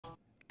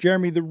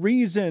Jeremy, the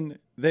reason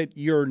that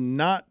you're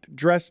not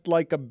dressed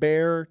like a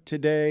bear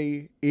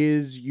today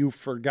is you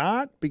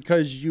forgot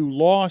because you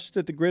lost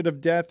at the Grid of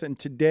Death, and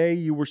today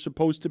you were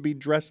supposed to be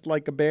dressed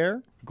like a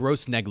bear?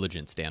 Gross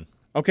negligence, Dan.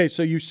 Okay,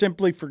 so you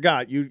simply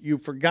forgot. You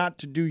forgot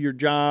to do your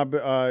job.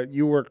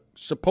 You were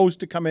supposed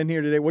to come in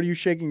here today. What are you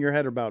shaking your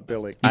head about,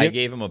 Billy? I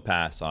gave him a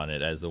pass on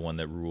it as the one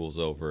that rules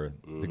over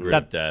the Grid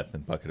of Death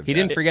and Bucket of Death. He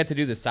didn't forget to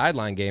do the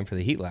sideline game for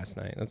the Heat last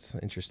night. That's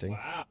interesting.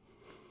 Wow.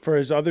 For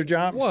his other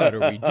job? What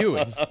are we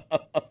doing?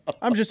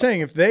 I'm just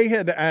saying, if they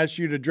had asked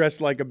you to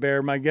dress like a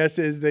bear, my guess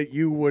is that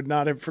you would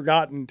not have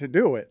forgotten to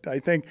do it. I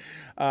think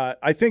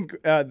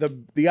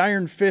the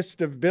iron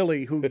fist of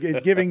Billy, who is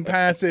giving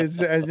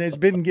passes, and has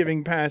been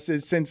giving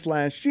passes since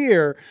last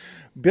year,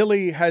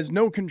 Billy has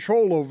no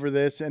control over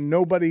this, and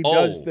nobody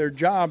does their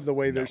job the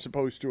way they're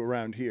supposed to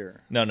around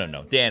here. No.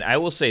 Dan, I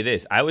will say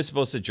this. I was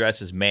supposed to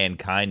dress as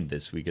mankind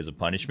this week as a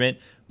punishment,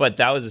 but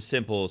that was a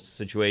simple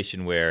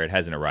situation where it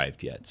hasn't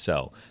arrived yet.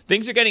 So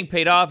things are getting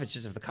paid off. It's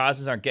just if the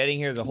costumes aren't getting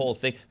here, the whole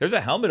thing. There's a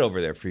helmet over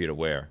there for you to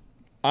wear.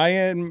 I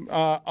am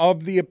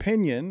of the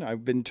opinion,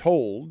 I've been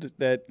told,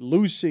 that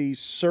Lucy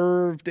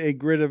served a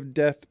Grid of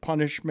Death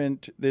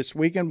punishment this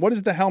weekend. What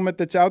is the helmet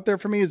that's out there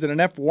for me? Is it an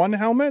F1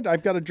 helmet?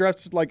 I've got to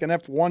dress like an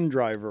F1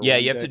 driver. Yeah,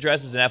 you have to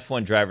dress as an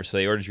F1 driver, so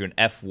they ordered you an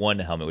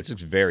F1 helmet, which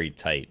looks very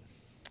tight.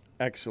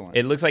 Excellent.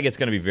 It looks like it's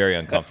going to be very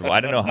uncomfortable.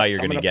 I don't know how you're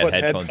going to get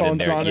headphones in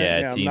there. On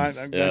yeah, it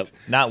seems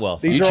not well.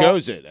 These you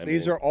chose it.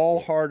 These are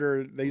all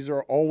harder. These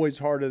are always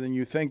harder than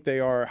you think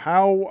they are.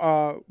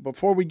 How,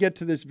 before we get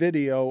to this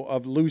video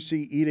of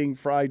Lucy eating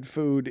fried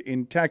food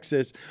in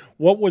Texas,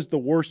 what was the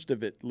worst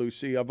of it,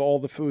 Lucy, of all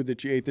the food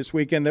that you ate this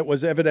weekend that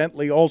was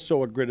evidently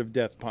also a Grid of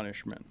Death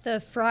punishment?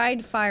 The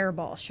fried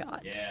fireball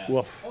shot. Yeah.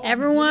 Woof.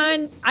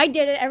 Everyone, I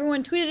did it.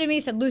 Everyone tweeted at me,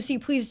 said, Lucy,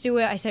 please do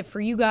it. I said,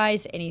 for you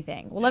guys,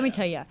 anything. Well, let me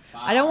tell you,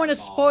 I don't want to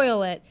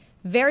spoil it.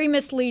 Very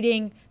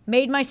misleading.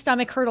 Made my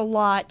stomach hurt a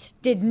lot.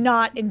 Did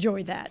not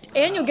enjoy that.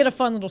 And you'll get a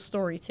fun little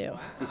story, too.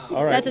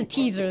 All right. That's a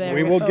teaser there.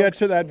 We will folks. get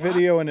to that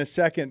video in a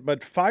second.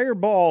 But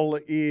Fireball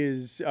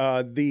is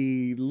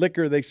the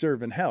liquor they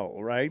serve in hell,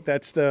 right?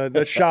 That's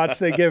the shots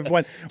they give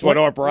when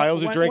Art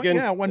Briles is drinking?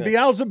 When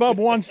Beelzebub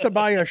wants to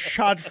buy a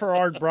shot for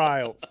Art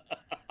Briles.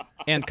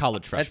 And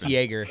college freshmen. That's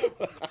Jaeger.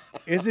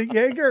 Is it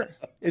Jaeger?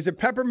 Is it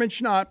peppermint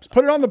schnapps?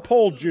 Put it on the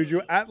poll,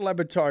 Juju, at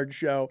Le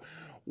Show.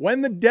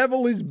 When the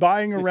devil is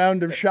buying a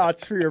round of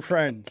shots for your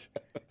friends,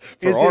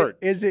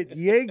 is it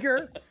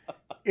Jaeger,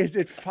 is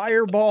it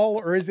Fireball,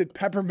 or is it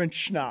peppermint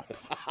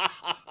schnapps?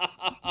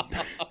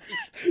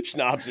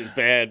 Schnapps is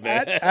bad,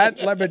 man.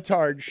 At Le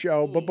Batard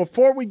Show. But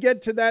before we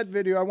get to that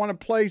video, I want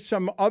to play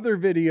some other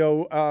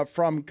video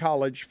from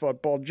college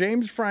football.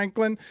 James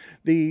Franklin,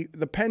 the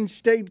Penn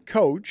State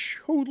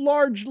coach, who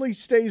largely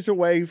stays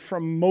away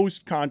from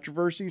most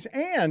controversies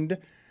and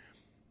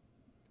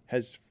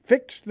has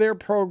fixed their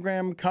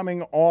program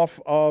coming off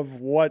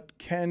of what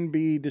can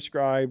be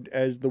described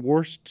as the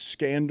worst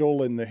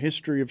scandal in the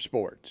history of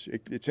sports.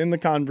 It's in the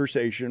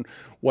conversation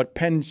what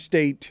Penn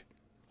State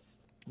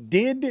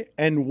did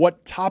and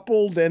what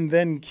toppled and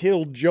then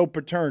killed Joe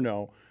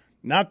Paterno.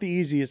 Not the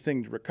easiest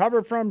thing to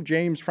recover from.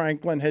 James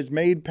Franklin has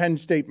made Penn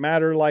State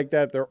matter like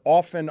that. They're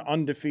often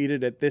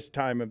undefeated at this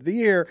time of the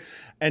year,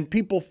 and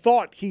people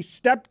thought he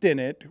stepped in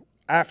it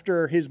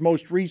after his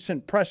most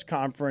recent press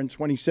conference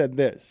when he said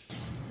this.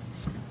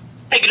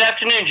 Hey, good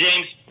afternoon,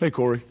 James. Hey,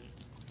 Corey.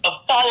 A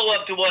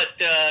follow-up to what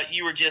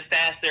you were just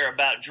asked there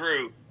about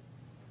Drew.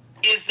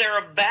 Is there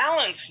a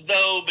balance,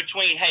 though,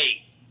 between,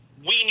 hey,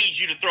 we need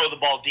you to throw the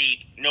ball deep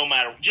no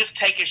matter, just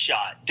take a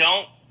shot.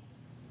 Don't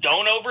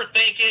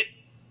overthink it.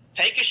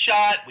 Take a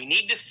shot. We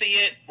need to see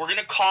it. We're going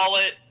to call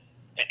it.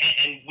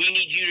 And we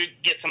need you to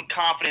get some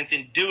confidence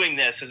in doing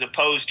this as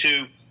opposed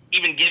to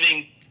even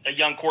giving a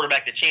young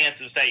quarterback the chance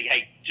to say,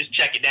 hey, just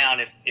check it down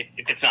if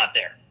it's not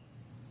there.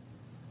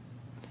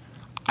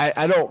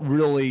 I don't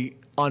really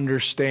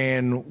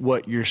understand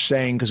what you're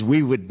saying because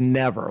we would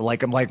never,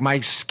 I'm like my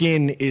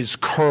skin is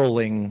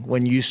curling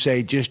when you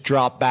say just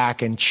drop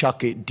back and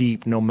chuck it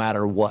deep no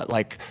matter what.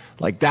 Like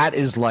that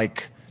is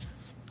like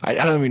I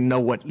don't even know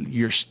what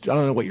you're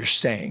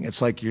saying.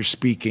 It's like you're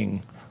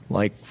speaking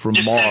like from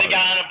just Mars. Just send a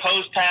guy in a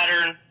post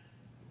pattern,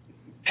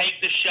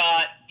 take the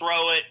shot,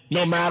 throw it.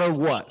 No matter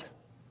what.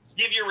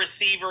 Give your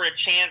receiver a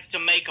chance to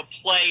make a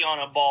play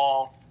on a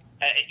ball,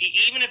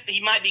 even if he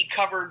might be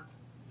covered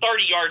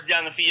 30 yards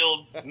down the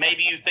field,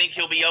 maybe you think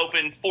he'll be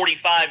open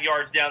 45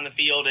 yards down the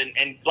field,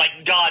 and like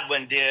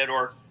Godwin did,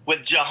 or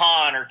with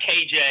Jahan or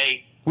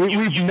KJ.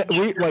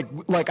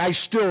 I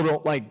still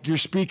don't like. You're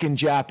speaking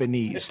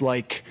Japanese. We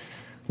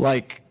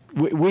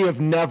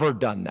have never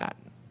done that.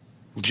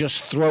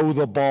 Just throw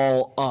the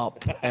ball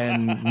up,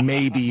 and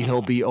maybe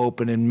he'll be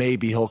open, and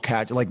maybe he'll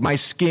catch. Like my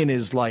skin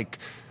is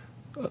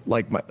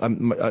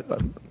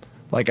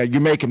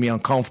you're making me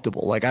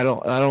uncomfortable. Like I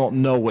don't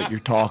know what you're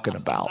talking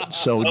about.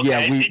 So okay.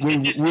 yeah,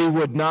 we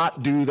would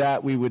not do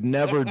that. We would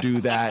never do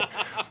that.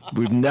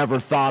 We've never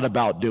thought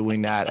about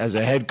doing that as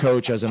a head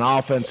coach, as an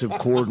offensive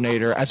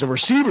coordinator, as a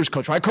receivers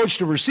coach. I coached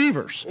the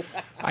receivers.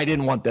 I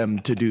didn't want them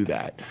to do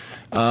that.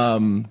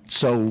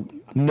 So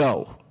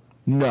no.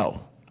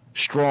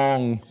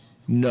 Strong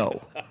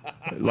no.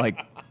 Like,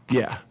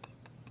 yeah.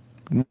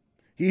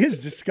 He is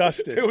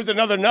disgusted. It was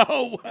another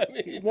no. I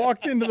mean,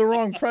 Walked into the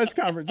wrong press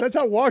conference. That's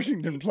how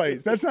Washington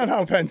plays. That's not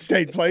how Penn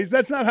State plays.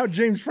 That's not how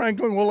James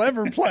Franklin will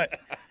ever play.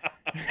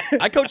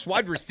 I coached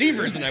wide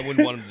receivers, and I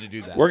wouldn't want him to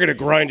do that. we're going to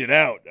grind it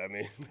out. I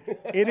mean,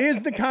 It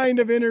is the kind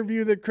of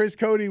interview that Chris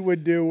Cody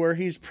would do where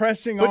he's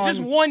pressing But on.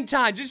 just one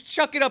time. Just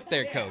chuck it up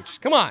there, Coach.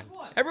 Come on.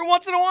 Every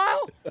once in a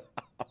while.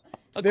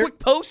 A quick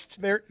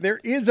post. There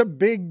is a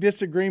big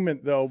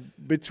disagreement, though,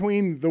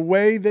 between the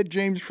way that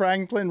James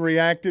Franklin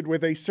reacted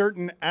with a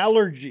certain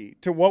allergy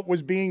to what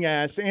was being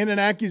asked and an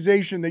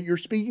accusation that you're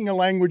speaking a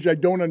language I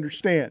don't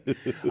understand.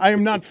 I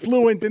am not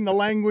fluent in the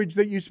language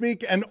that you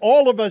speak, and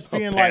all of us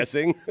being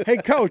passing. like,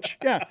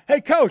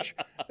 hey, coach,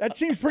 that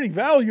seems pretty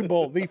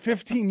valuable, the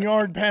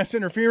 15-yard pass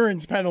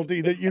interference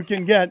penalty that you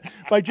can get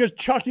by just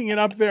chucking it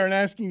up there and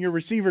asking your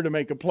receiver to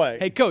make a play.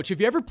 Hey, Coach, have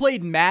you ever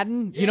played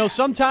Madden? You know,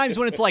 sometimes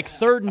when it's like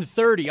 3rd and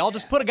 30, I'll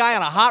just put a guy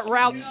on a hot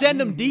route,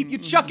 send him deep, you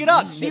chuck it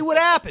up, see what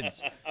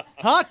happens.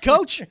 Huh,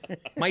 Coach?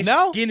 My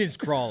skin is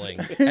crawling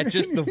at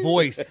just the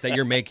voice that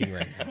you're making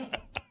right now.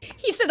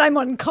 He said, I'm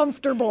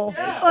uncomfortable.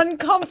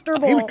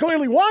 Uncomfortable. He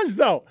clearly was,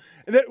 though.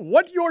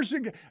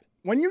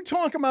 When you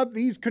talk about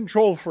these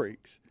control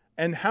freaks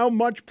and how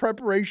much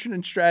preparation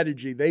and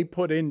strategy they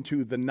put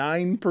into the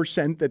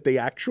 9% that they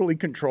actually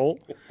control,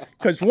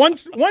 because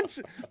once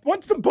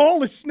the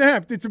ball is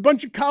snapped, it's a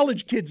bunch of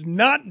college kids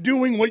not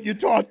doing what you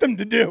taught them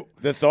to do.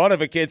 the thought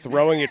of a kid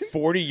throwing it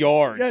 40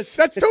 yards. Yes,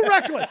 that's too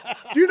reckless.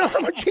 Do you know how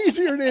much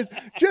easier it is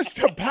just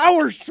to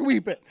power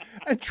sweep it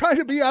and try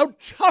to be out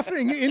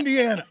toughing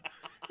Indiana?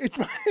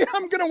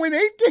 I'm going to win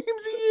 8 games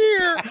a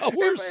year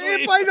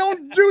if I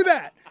don't do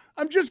that.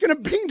 I'm just going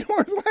to beat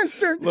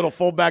Northwestern. Little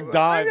fullback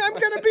dive. I'm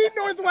going to beat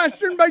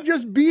Northwestern by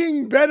just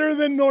being better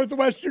than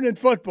Northwestern in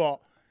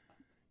football.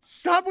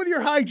 Stop with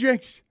your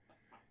hijinks.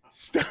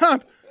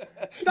 Stop.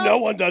 No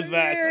one does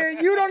that.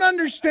 You don't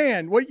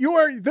understand what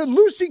the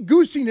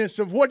loosey-goosiness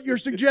of what you're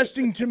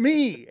suggesting to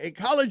me, a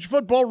college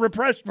football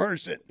repressed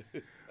person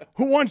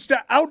who wants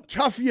to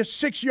out-tough you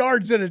 6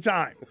 yards at a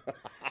time.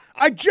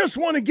 I just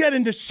want to get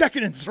into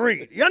 2nd and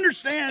 3. You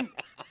understand?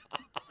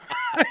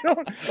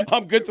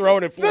 I'm good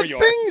throwing it 4 yards. The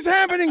things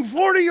happening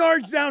 40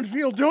 yards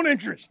downfield don't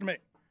interest me.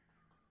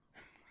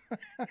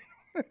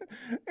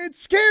 It's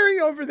scary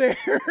over there.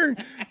 I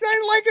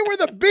like it where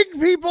the big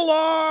people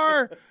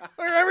are,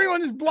 where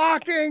everyone is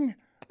blocking,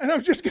 and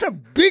I'm just going to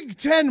Big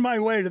Ten my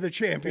way to the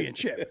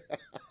championship.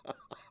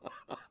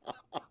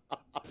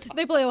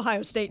 They play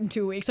Ohio State in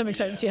 2 weeks. I'm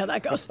excited to see how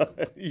that goes.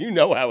 You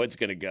know how it's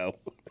going to go.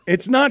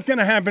 It's not going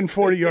to happen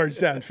 40 yards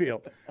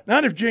downfield.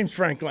 Not if James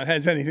Franklin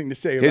has anything to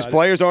say about it. His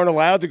players aren't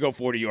allowed to go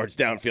 40 yards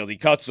downfield. He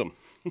cuts them.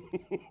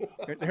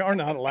 They are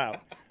not allowed.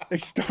 They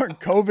start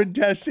COVID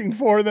testing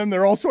for them.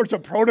 There are all sorts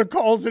of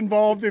protocols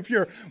involved if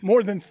you're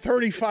more than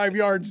 35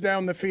 yards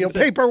down the field.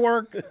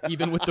 Paperwork.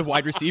 Even with the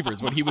wide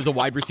receivers, when he was a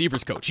wide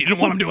receivers coach, he didn't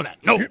want him doing that.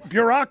 No.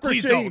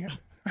 Bureaucracy. Please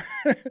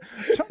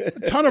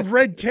don't. Ton of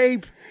red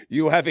tape.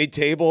 You have a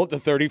table at the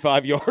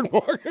 35-yard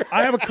marker.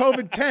 I have a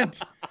COVID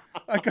tent,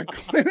 like a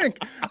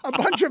clinic, a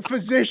bunch of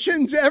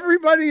physicians.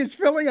 Everybody is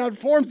filling out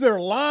forms. There are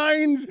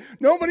lines.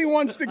 Nobody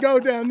wants to go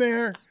down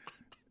there.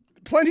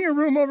 Plenty of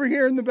room over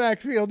here in the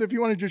backfield if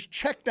you want to just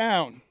check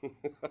down.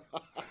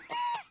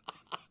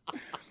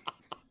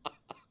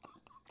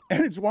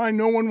 And it's why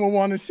no one will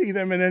want to see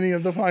them in any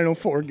of the Final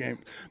Four games.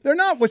 They're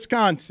not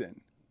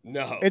Wisconsin.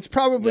 No. It's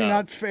probably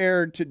not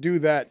fair to do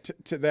that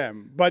to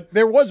them. But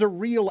there was a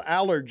real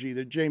allergy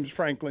that James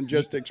Franklin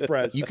just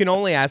expressed. You can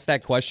only ask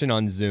that question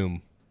on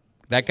Zoom.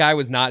 That guy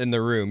was not in the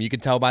room. You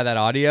could tell by that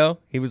audio.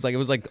 He was like, it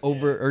was like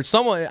over, or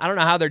someone, I don't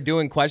know how they're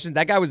doing questions.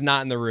 That guy was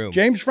not in the room.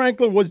 James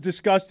Franklin was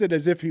disgusted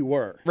as if he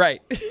were.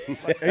 Right.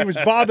 He was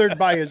bothered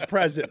by his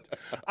presence.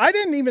 I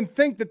didn't even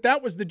think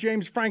that was the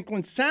James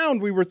Franklin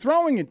sound we were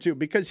throwing it to,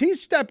 because he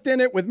stepped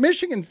in it with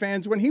Michigan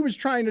fans when he was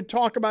trying to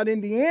talk about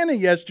Indiana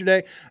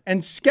yesterday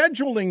and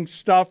scheduling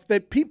stuff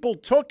that people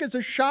took as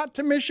a shot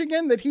to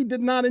Michigan that he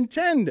did not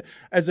intend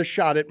as a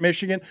shot at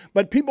Michigan.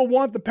 But people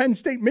want the Penn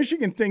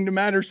State-Michigan thing to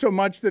matter so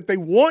much that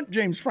they want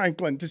James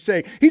Franklin to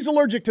say, he's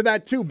allergic to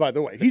that too, by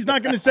the way. He's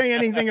not going to say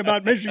anything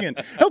about Michigan.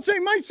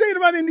 Might say it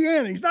about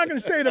Indiana. He's not going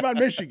to say it about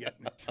Michigan.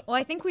 Well,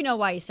 I think we know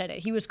why he said it.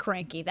 He was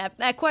cranky.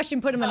 That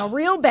question put him in a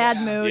real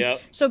bad mood.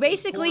 Yep. So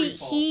basically,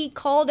 he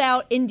called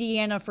out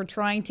Indiana for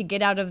trying to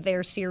get out of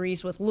their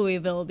series with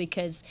Louisville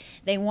because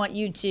they want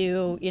you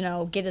to,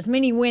 get as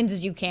many wins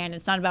as you can.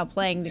 It's not about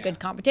playing the good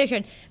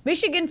competition.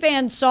 Michigan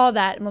fans saw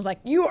that and was like,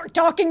 you are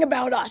talking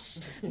about us.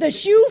 The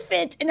shoe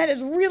fit, and that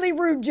is really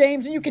rude,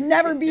 James, and you can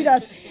never beat us.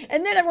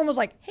 And then everyone was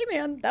like, hey,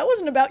 man, that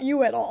wasn't about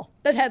you at all.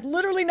 That had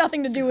literally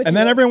nothing to do with you. And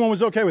then everyone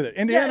was okay with it.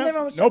 Indiana,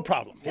 no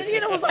problem.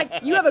 Indiana was like,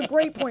 you have a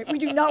great point. We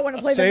do not want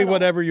to play them Say at all.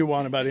 whatever you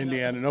want about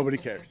Indiana. Nobody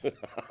cares.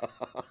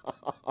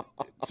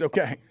 It's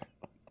okay.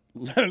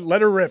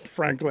 Let her rip,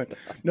 Franklin.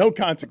 No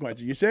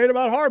consequences. You say it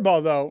about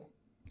Harbaugh, though,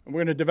 and we're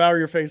going to devour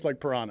your face like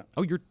piranha.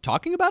 Oh, you're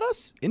talking about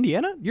us?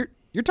 Indiana?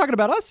 You're talking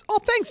about us? Oh,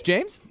 thanks,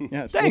 James.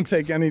 Yes, thanks.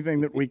 We'll take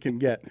anything that we can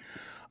get.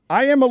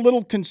 I am a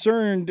little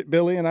concerned,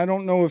 Billy, and I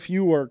don't know if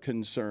you are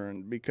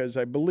concerned, because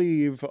I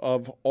believe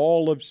of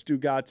all of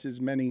Stugotz's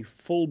many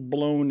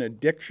full-blown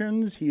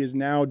addictions, he has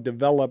now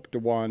developed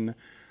one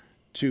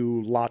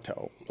to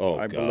Lotto. Oh,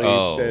 I God.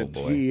 believe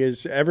that boy. he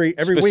is every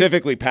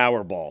Specifically week,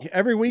 Powerball.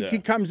 every week he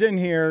comes in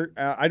here.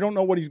 I don't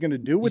know what he's going to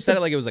do You with said it.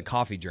 it like it was a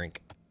coffee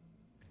drink.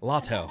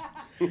 Lotto.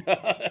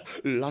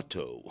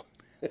 Lotto.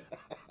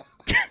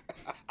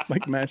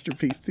 Like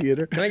Masterpiece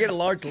Theater. Can I get a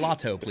large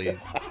Lotto,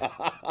 please?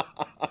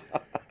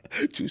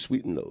 Too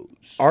sweet and those.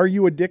 Are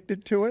you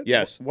addicted to it?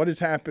 Yes. What is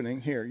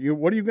happening here?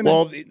 What are you going to?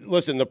 Well,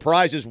 listen, the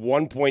prize is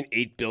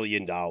 $1.8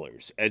 billion.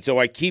 And so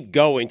I keep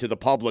going to the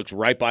Publix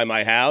right by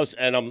my house,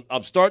 and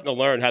I'm starting to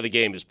learn how the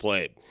game is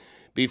played.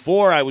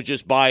 Before, I was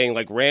just buying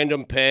like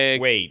random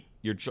pig. Wait,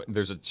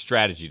 there's a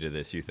strategy to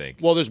this, you think?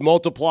 Well, there's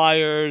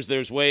multipliers.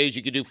 There's ways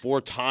you could do 4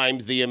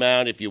 times the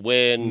amount if you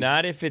win.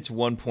 Not if it's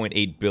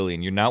 1.8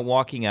 billion. You're not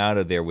walking out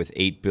of there with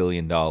 $8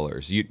 billion.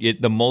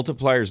 The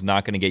multiplier is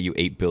not going to get you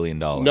 $8 billion.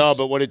 No,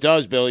 but what it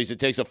does, Billy, is it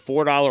takes a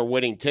 $4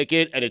 winning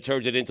ticket and it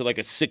turns it into like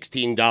a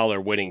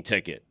 $16 winning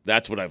ticket.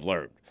 That's what I've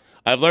learned.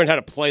 I've learned how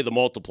to play the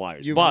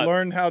multipliers. You've but,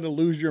 learned how to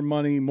lose your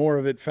money, more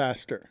of it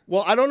faster.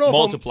 well, I don't know if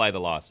Multiply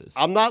the losses.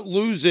 I'm not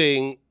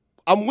losing.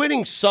 I'm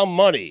winning some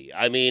money.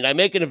 I mean, I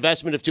make an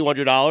investment of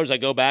 $200. I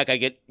go back, I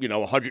get,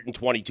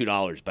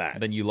 $122 back.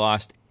 Then you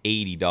lost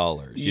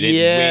 $80. You didn't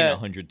win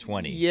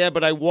 120. Yeah,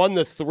 but I won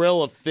the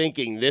thrill of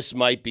thinking this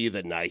might be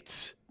the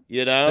night.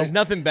 There's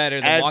nothing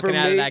better than And walking for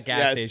out of me, that gas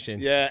yes, station.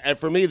 Yeah, and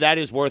for me, that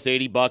is worth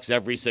 $80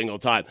 every single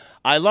time.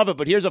 I love it,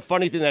 but here's a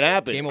funny thing that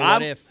happened. Game of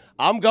what if.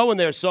 I'm going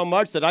there so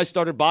much that I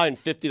started buying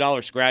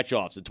 $50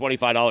 scratch-offs and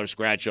 $25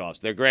 scratch-offs.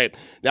 They're great.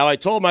 Now, I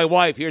told my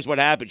wife, here's what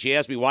happened. She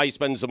asked me, why are you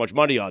spending so much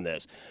money on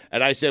this?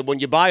 And I said, when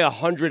you buy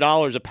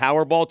 $100 of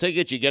Powerball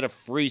tickets, you get a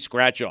free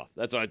scratch-off.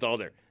 That's what I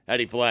told her. How'd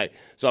he play?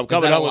 So I'm Is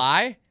coming that a home with...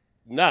 lie?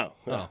 No.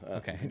 Oh,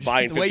 okay.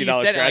 Buying $50 the way you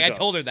said it, like I scratch-offs.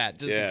 told her that.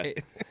 Just Yeah. in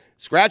case.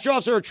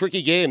 Scratch-offs are a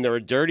tricky game. They're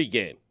a dirty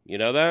game. You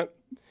know that?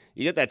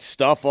 You get that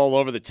stuff all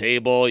over the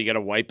table. You got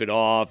to wipe it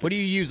off. What do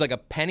you use, like a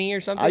penny or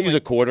something? I use a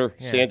Like- quarter,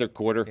 Yeah. standard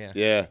quarter.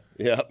 Yeah.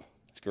 Yeah.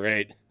 It's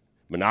great.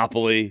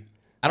 Monopoly.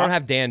 I don't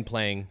have Dan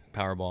playing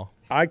Powerball.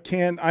 I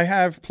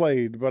have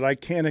played, but I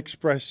can't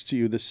express to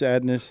you the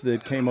sadness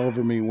that came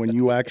over me when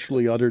you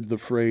actually uttered the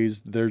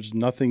phrase, there's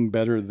nothing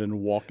better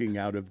than walking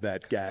out of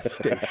that gas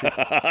station.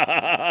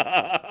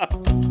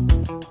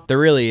 There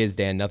really is,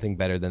 Dan, nothing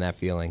better than that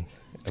feeling.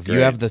 If you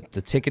great. have the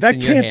tickets That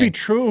in your can't be hand.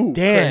 true,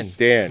 Dan, Chris.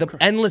 Dan. the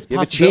endless Give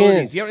a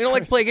possibilities. chance. You don't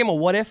like to play a game of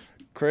what if?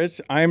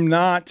 Chris, I'm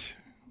not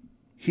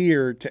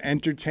here to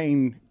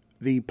entertain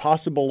the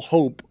possible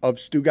hope of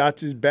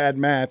Stugotz's bad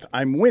math.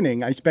 I'm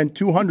winning. I spent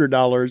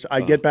 $200. I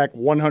get back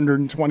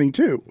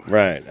 $122.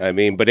 Right. I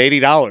mean, but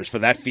 $80 for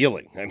that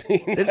feeling. I mean,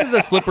 This is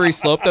a slippery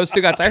slope, though,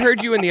 Stugotz. I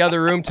heard you in the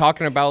other room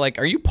talking about, like,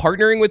 are you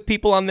partnering with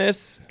people on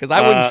this? Because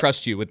I wouldn't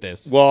trust you with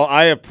this. well,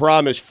 I have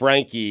promised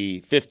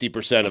Frankie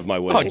 50% of my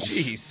Oh, winnings.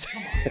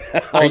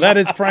 jeez. Oh, that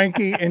is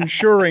Frankie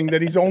ensuring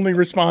that he's only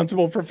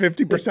responsible for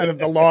 50% of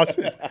the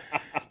losses.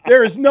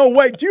 There is no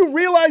way. Do you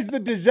realize the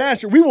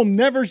disaster? We will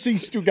never see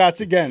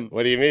Stugotz again.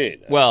 What do you mean?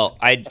 Well,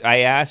 I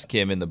asked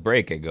him in the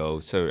break, I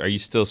go, so are you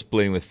still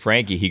splitting with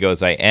Frankie? He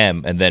goes, I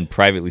am. And then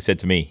privately said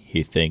to me,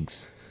 he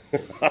thinks.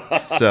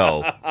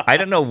 So I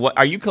don't know.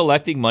 Are you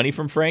collecting money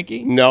from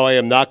Frankie? No, I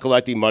am not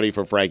collecting money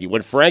from Frankie.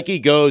 When Frankie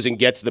goes and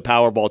gets the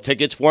Powerball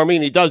tickets for me,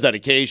 and he does that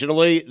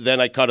occasionally,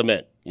 then I cut him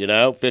in,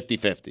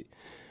 50-50.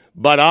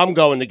 But I'm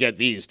going to get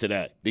these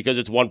today because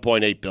it's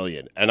 $1.8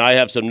 billion. And I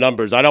have some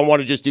numbers. I don't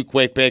want to just do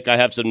quick pick. I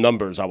have some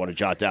numbers I want to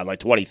jot down, like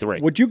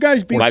 23. Would you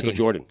guys be Michael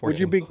Jordan. Would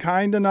you be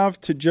kind enough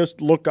to just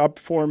look up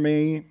for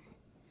me,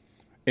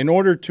 in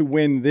order to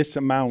win this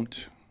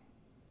amount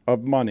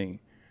of money,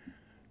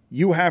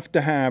 you have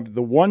to have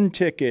the one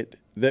ticket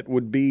that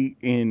would be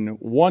in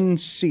one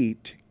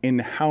seat in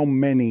how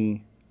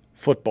many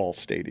football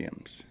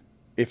stadiums?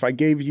 If I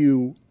gave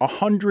you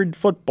 100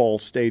 football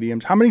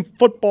stadiums, how many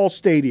football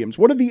stadiums?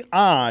 What are the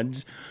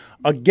odds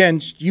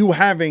against you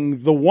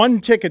having the one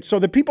ticket so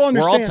that people We're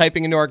understand? all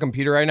typing into our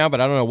computer right now,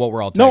 but I don't know what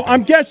we're all typing. No,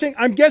 I'm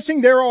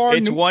guessing there are.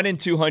 It's 1 in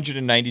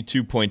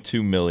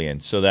 292.2 million.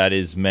 So that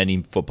is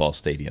many football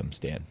stadiums,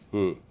 Dan.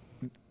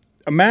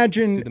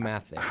 Imagine Let's do the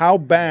math there. how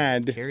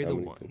bad Carry the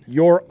one.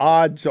 your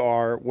odds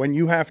are when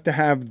you have to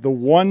have the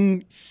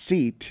one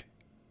seat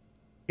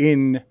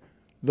in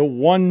the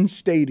one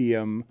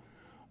stadium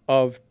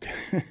of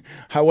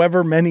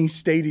however many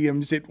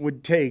stadiums it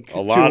would take A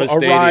lot to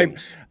of arrive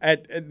stadiums.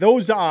 at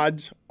those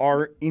odds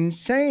are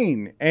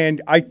insane.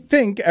 And I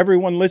think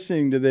everyone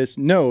listening to this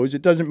knows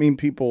it doesn't mean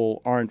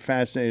people aren't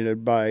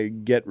fascinated by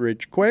get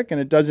rich quick, and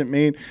it doesn't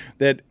mean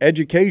that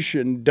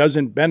education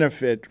doesn't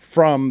benefit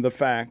from the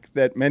fact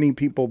that many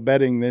people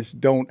betting this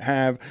don't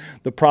have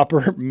the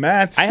proper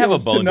math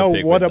skills to know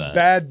what a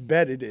bad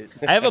bet it is.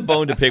 I have a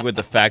bone to pick with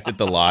the fact that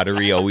the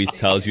lottery always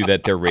tells you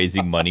that they're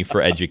raising money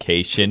for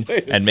education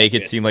and make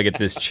it seem like it's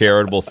this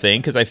charitable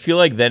thing, because I feel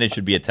like then it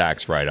should be a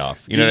tax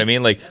write-off. You know what I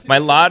mean? Like, my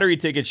lottery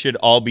tickets should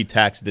all be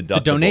tax deductible. It's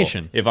a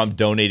donation. If I'm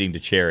donating to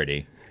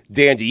charity.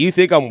 Dan, do you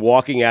think I'm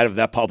walking out of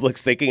that Publix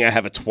thinking I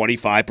have a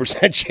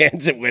 25%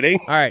 chance at winning?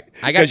 All right.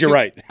 Because you're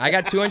right. I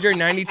got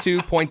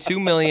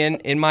 292.2 million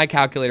in my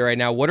calculator right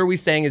now. What are we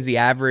saying is the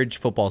average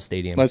football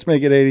stadium? Let's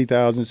make it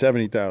 80,000,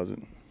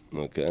 70,000.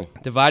 Okay.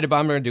 Divided by,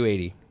 I'm going to do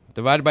 80.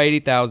 Divided by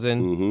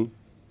 80,000.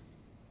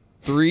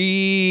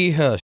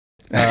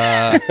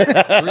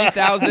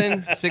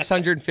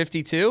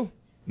 3,652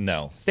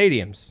 No.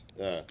 stadiums.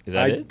 Is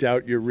that I it?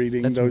 doubt you're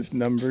reading those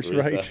numbers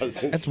right.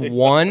 That's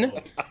one.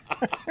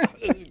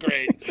 This is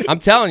great. I'm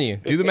telling you,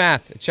 do the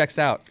math. It checks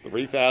out.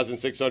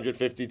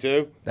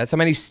 3,652. That's how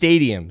many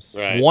stadiums.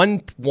 Right.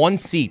 One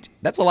seat.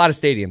 That's a lot of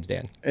stadiums,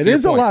 Dan. It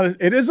is a lot of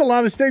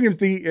stadiums.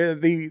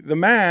 The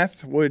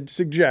math would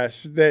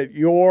suggest that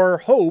your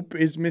hope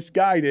is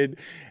misguided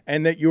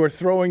and that you are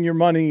throwing your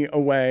money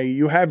away.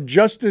 You have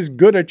just as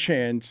good a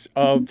chance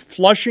of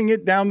flushing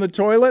it down the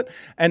toilet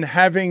and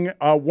having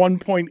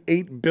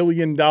 $1.8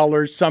 billion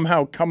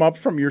somehow come up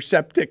from your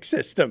septic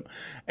system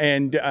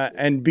and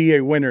be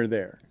a winner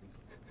there.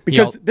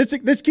 Because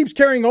this keeps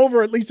carrying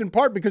over, at least in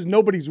part, because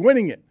nobody's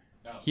winning it.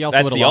 He also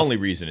That's the only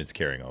reason it's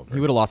carrying over. He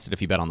would have lost it if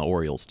he bet on the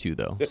Orioles, too,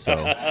 though. So,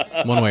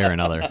 one way or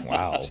another.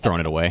 Wow. Just throwing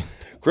it away.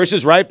 Chris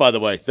is right, by the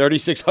way.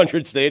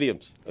 3,600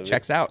 stadiums.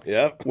 Checks out.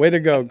 Yeah. Way to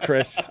go,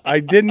 Chris. I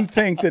didn't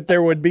think that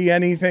there would be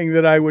anything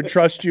that I would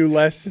trust you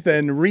less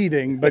than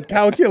reading, but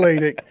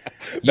calculating.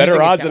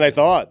 Better odds than I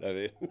thought. I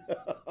mean.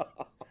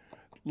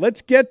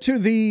 Let's get to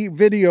the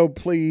video,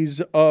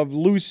 please, of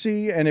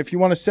Lucy. And if you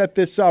want to set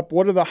this up,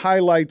 what are the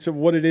highlights of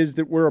what it is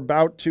that we're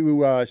about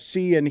to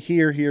see and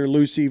hear here,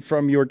 Lucy,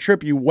 from your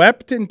trip? You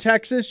wept in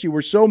Texas. You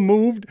were so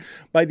moved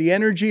by the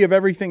energy of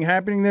everything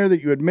happening there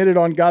that you admitted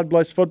on God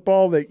Bless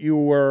Football that you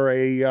were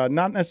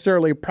not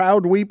necessarily a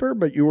proud weeper,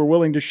 but you were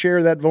willing to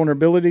share that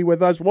vulnerability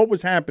with us. What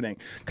was happening?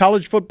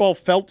 College football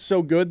felt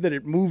so good that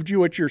it moved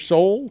you at your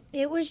soul?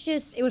 It was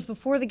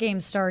before the game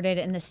started,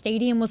 and the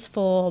stadium was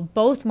full.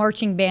 Both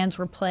marching bands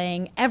were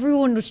playing.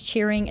 Everyone was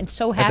cheering and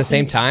so happy. At the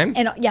same time?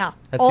 And yeah.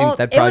 That'd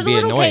probably be it was a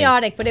little annoying.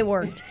 chaotic, but it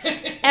worked.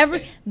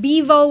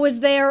 Bevo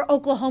was there.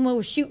 Oklahoma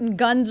was shooting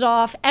guns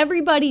off.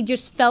 Everybody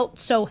just felt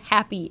so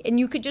happy. And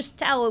you could just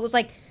tell it was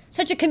like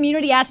such a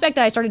community aspect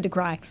that I started to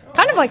cry.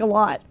 Kind of like a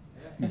lot.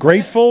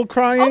 Grateful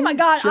crying? Oh, my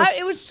God.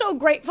 It was so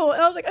grateful.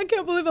 And I was like, I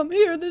can't believe I'm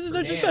here. This is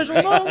such a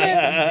special moment.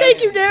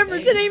 Thank you, Dan,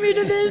 for sending me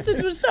to this.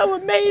 This was so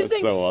amazing.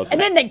 That's so awesome.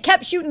 And then they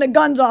kept shooting the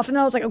guns off. And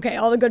I was like, okay,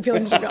 all the good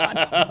feelings are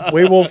gone.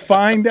 We will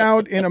find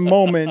out in a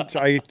moment,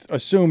 I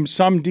assume,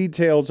 some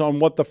details on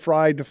what the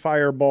fried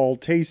fireball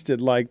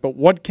tasted like. But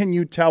what can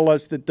you tell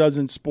us that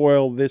doesn't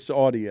spoil this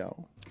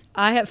audio?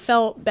 I have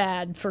felt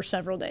bad for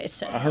several days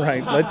since. All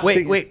right, let's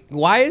see. Wait.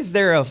 Why is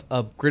there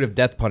a grid of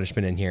death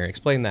punishment in here?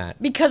 Explain that.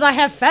 Because I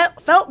have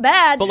felt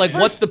bad. But like,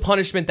 what's the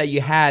punishment that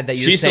you had that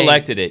you're She saying?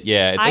 selected it,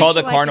 yeah. It's I called a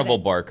selected carnival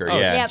it. barker, Oh,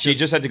 yeah. yeah. She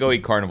just had to go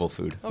eat carnival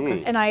food.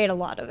 Okay. And I ate a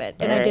lot of it,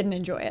 and I didn't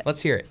enjoy it.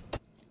 Let's hear it.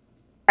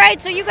 All right,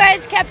 so you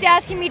guys kept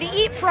asking me to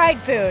eat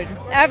fried food.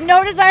 I have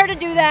no desire to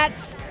do that.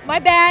 My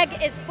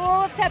bag is full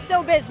of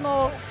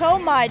Pepto-Bismol, so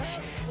much.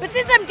 But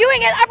since I'm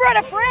doing it, I brought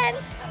a friend.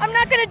 I'm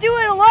not going to do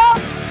it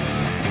alone.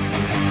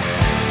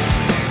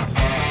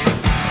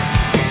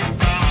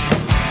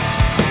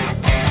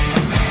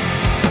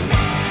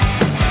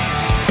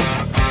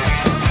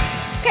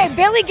 Okay,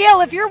 Billy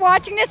Gill, if you're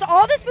watching this,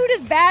 all this food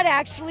is bad,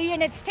 actually,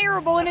 and it's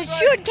terrible, and it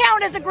should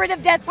count as a grid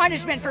of death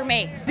punishment for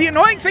me. The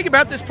annoying thing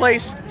about this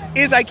place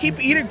is I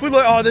keep eating food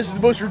like, oh, this is the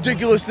most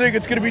ridiculous thing.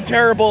 It's going to be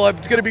terrible.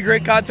 It's going to be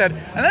great content.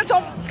 And that's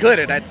all good,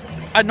 and it's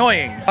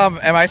annoying.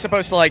 Am I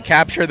supposed to, like,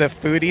 capture the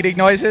food eating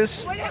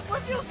noises?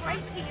 What feels right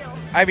to you?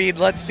 I mean,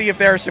 let's see if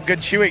there are some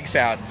good chewing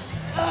sounds.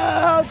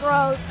 Oh,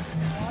 gross.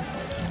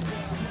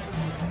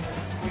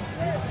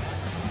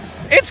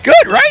 It's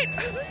good, right?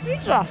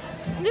 Pizza.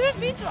 This is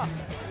pizza.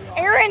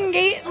 Erin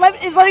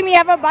is letting me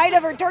have a bite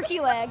of her turkey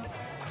leg.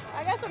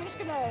 I guess I'm just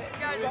gonna.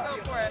 Yeah, just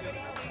go for it.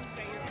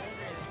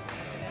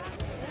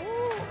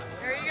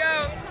 There you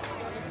go.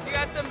 You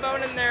got some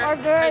bone in there,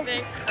 Okay. I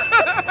think.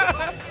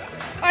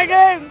 I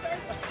did.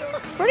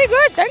 Pretty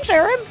good. Thanks,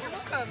 Erin.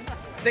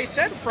 They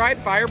said fried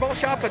fireball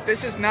shop, but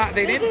this is not.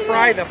 They This didn't isn't-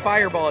 fry the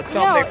fireball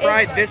itself. No, they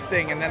fried it's- this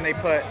thing, and then they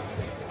put.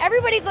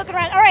 Everybody's looking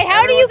around. All right,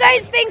 how do you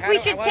guys think we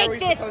What should are take we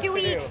this? supposed Do to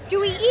we do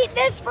we eat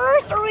this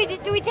first, or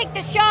do we take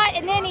the shot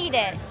and then eat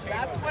it?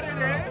 That's what it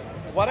is.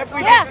 What if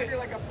we Yeah. just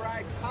like a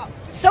fried cup?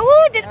 So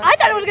I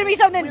thought it was gonna be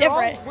something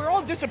different. We're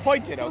all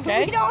disappointed,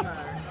 okay? We don't.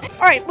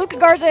 All right, Luca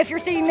Garza, if you're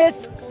seeing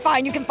this,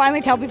 fine, you can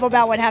finally tell people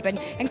about what happened.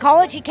 In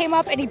college, he came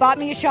up and he bought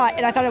me a shot,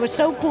 and I thought it was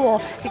so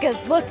cool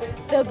because, look,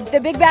 the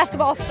big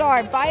basketball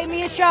star buying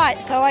me a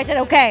shot. So I said,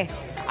 okay,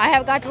 I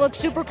have got to look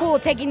super cool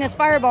taking this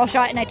fireball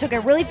shot, and I took it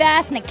really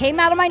fast, and it came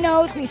out of my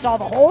nose, and he saw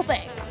the whole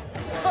thing.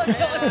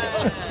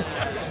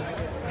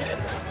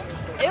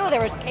 Ew,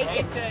 there was cake.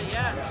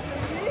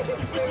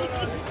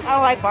 I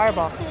don't like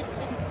fireball.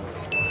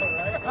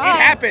 It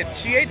happened.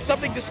 She ate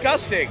something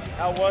disgusting.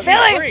 How was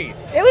Really?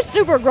 It was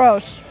super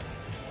gross.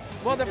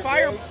 Well, the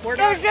fire. It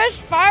was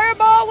just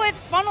fireball with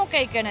funnel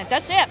cake in it.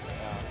 That's it.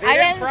 They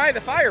didn't fry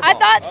the fireball. I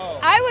thought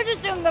I would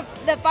assume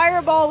the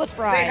fireball was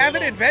fried. They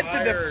haven't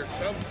invented the.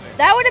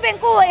 That would have been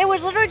cool. It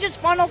was literally just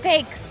funnel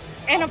cake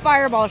and a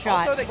fireball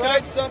shot. Also, they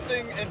fried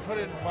something and put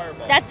it in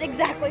fireball. That's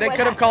exactly They what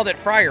could have happened. called it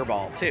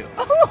Fireball too.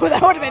 Oh,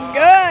 that would have been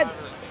good.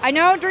 I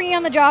know drinking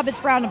on the job is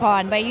frowned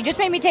upon, but you just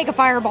made me take a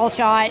fireball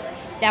shot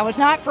that was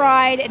not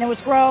fried, and it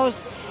was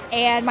gross.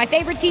 And my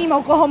favorite team,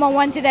 Oklahoma,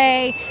 won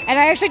today. And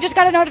I actually just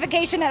got a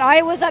notification that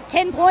Iowa's up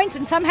 10 points,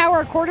 and somehow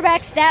our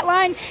quarterback stat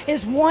line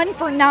is 1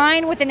 for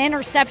 9 with an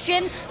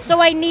interception. So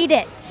I need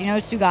it. So you know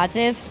what Stugotz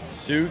is?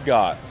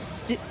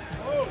 Stugotz.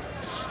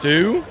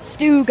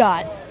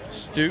 Stugotz.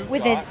 Stu?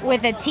 With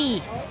a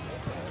T.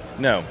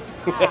 No.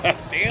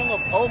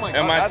 Damn! Oh my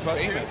God! That's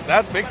famous.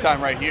 That's big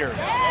time right here.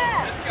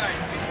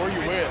 Before you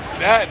win,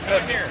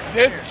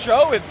 this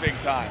show is big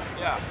time.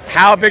 Yeah.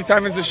 How big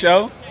time is the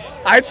show?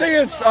 I'd say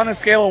it's on a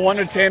scale of 1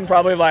 to 10,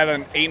 probably like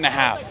an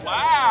 8.5.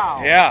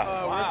 Wow. Yeah.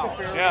 Wow.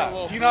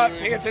 Yeah. Do you not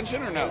pay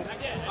attention or no?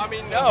 I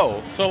mean,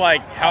 no. So,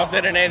 like, how's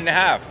it an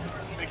 8.5?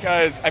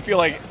 Because I feel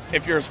like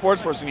if you're a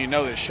sports person, you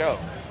know this show.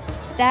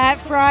 That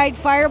fried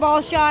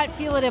fireball shot,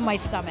 feel it in my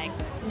stomach.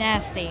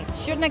 Nasty.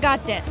 Shouldn't have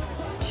got this.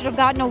 Should have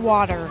gotten a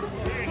water.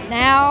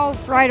 Now,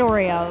 fried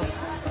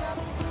Oreos.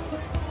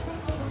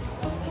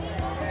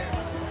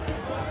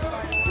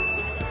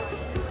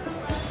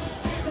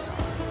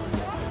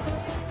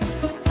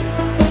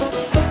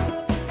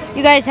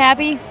 You guys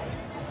happy?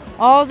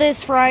 All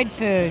this fried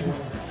food.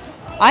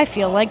 I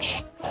feel like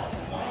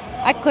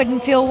I couldn't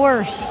feel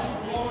worse.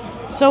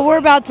 So we're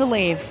about to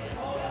leave.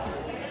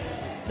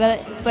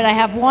 But I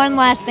have one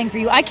last thing for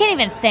you. I can't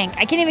even think.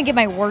 I can't even get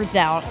my words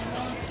out.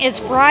 Is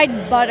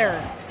fried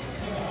butter.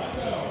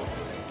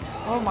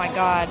 Oh my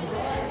God.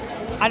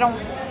 I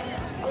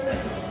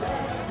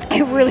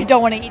really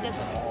don't want to eat this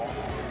at all.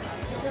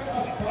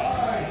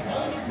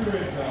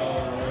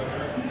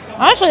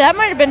 Honestly, that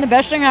might have been the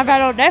best thing I've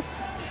had all day.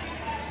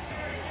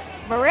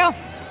 For real.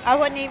 I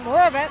wouldn't eat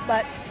more of it,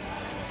 but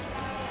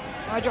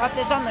I dropped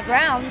this on the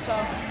ground, so.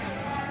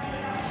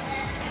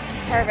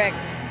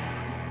 Perfect.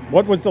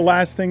 What was the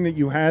last thing that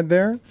you had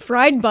there?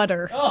 Fried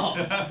butter. Oh.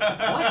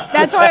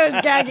 That's why I was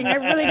gagging. I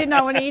really did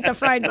not want to eat the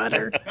fried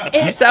butter.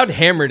 You sound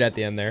hammered at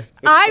the end there.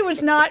 I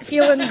was not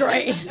feeling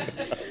great.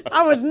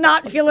 I was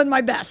not feeling my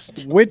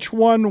best. Which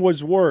one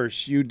was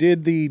worse? You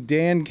did the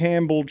Dan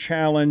Campbell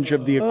challenge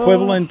of the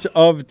equivalent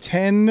of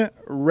 10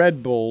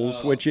 Red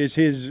Bulls, which is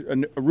his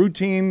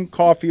routine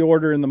coffee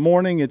order in the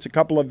morning. It's a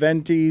couple of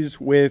ventis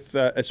with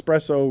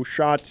espresso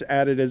shots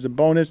added as a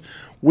bonus.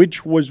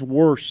 Which was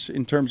worse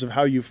in terms of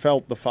how you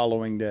felt the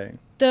following day?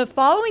 The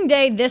following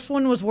day, this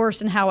one was worse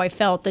than how I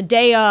felt. The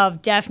day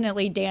of,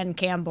 definitely Dan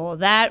Campbell.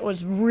 That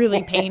was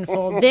really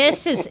painful.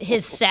 This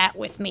has sat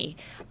with me.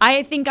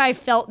 I think I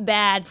felt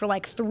bad for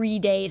like 3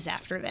 days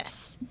after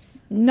this.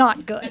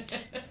 Not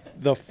good.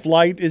 The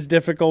flight is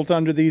difficult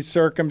under these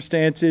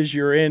circumstances.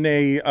 You're in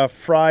a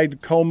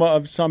fried coma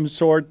of some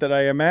sort that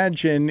I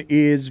imagine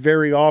is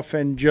very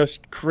often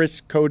just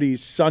Chris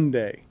Cody's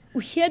Sunday.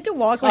 We had to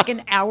walk like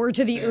an hour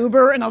to the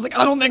Uber, and I was like,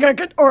 I don't think I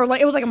could, or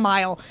like it was like a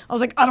mile. I was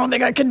like, I don't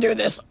think I can do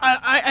this.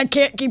 I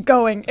can't keep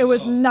going. It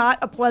was not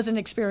a pleasant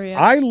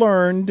experience. I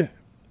learned,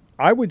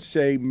 I would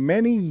say,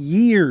 many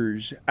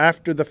years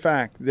after the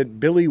fact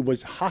that Billy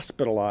was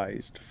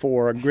hospitalized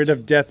for a grid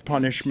of death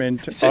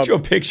punishment. I sent you a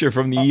picture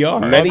from the ER.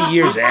 Many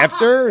years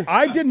after?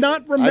 I did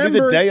not remember. I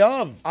did the day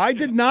of. I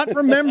did not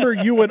remember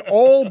you at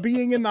all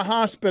being in the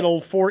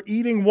hospital for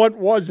eating what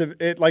was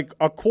it, like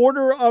a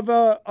quarter of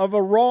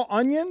a raw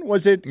onion?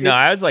 Was it? No,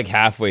 I was like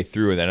halfway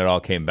through, and then it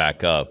all came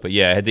back up. But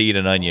yeah, I had to eat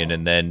an onion,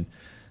 and then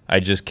I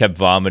just kept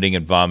vomiting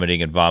and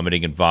vomiting and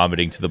vomiting and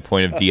vomiting to the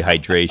point of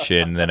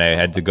dehydration. And then I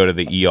had to go to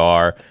the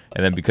ER.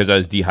 And then because I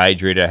was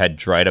dehydrated, I had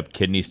dried up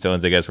kidney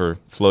stones, I guess, were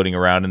floating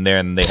around in there.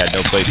 And they had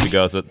no place to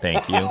go, so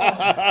thank you.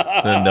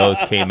 So then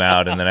those came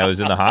out. And then I was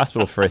in the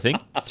hospital for, I think,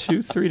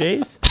 2-3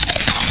 days.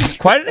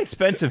 Quite an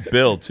expensive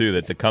bill, too,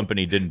 that the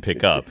company didn't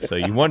pick up. So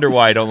you wonder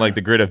why I don't like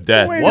the grid of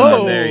death.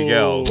 Whoa. There you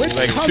go. Which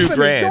like company?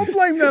 $2,000. Don't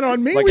blame that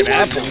on me. Like we an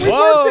worked, apple. we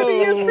worked at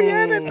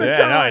ESPN at the Yeah,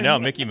 time. no, I know.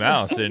 Mickey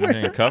Mouse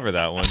didn't cover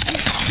that one.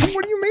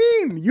 What do you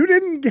mean? You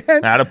didn't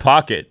get Out of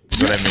pocket.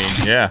 That's what I mean.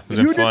 Yeah. It was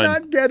You fun. did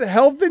not get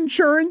health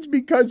insurance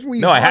because we.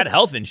 No, I had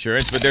health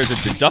insurance, but there's a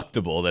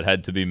deductible that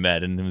had to be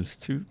met, and it was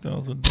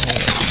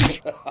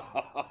 $2,000.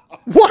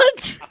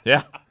 What?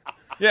 Yeah.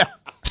 Yeah.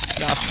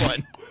 Not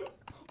fun.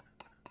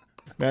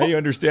 Now you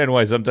understand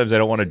why sometimes I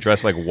don't want to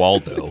dress like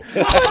Waldo.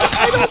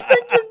 I don't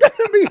think you're going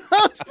to be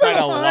Kind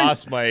of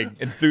lost my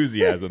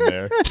enthusiasm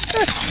there.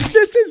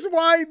 This is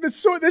why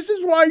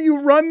you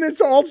run this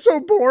all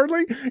so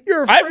poorly.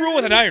 I rule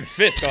with an iron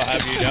fist, I'll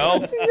have you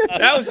know.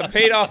 That was a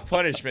paid-off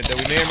punishment that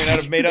we may or may not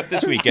have made up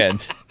this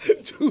weekend.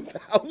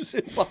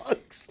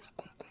 $2,000.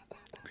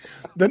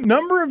 The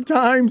number of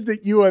times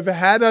that you have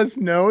had us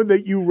know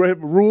that you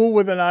rule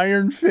with an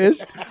iron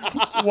fist,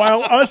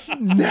 while us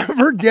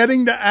never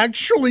getting to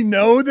actually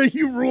know that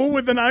you rule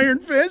with an iron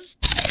fist.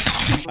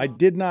 I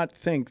did not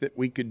think that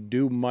we could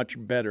do much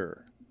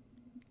better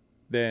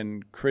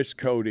than Chris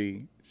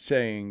Cody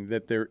saying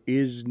that there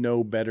is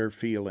no better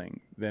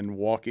feeling than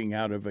walking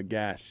out of a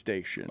gas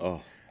station.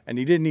 Oh. And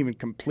he didn't even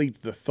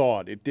complete the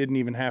thought. It didn't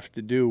even have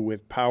to do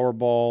with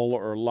Powerball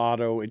or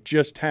Lotto. It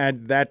just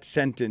had that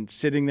sentence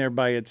sitting there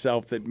by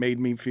itself that made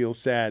me feel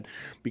sad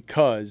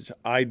because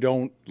I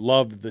don't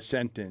love the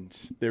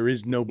sentence. There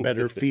is no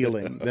better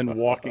feeling than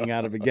walking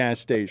out of a gas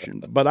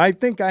station. But I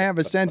think I have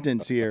a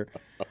sentence here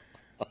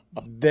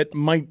that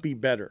might be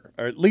better,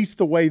 or at least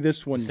the way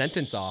this one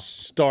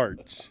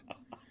starts.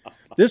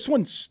 This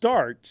one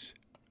starts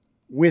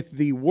with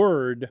the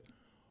word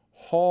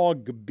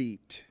hog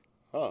beat.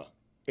 Huh.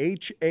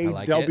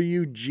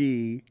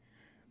 HAWGBEAT.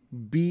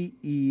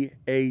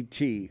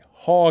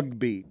 Hog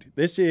beat.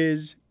 This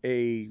is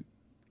a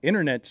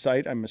internet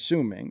site, I'm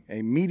assuming,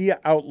 a media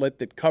outlet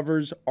that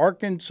covers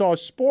Arkansas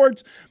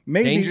sports.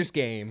 Maybe dangerous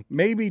game.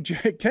 Maybe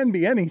it can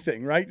be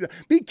anything, right?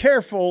 Be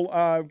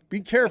careful.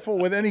 Be careful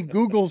with any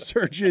Google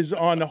searches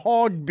on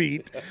hog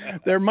beat.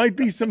 There might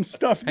be some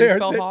stuff there.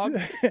 How do you spell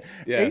hog?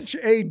 Yes.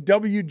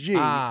 HAWG.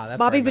 That's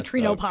Bobby right,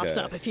 Petrino pops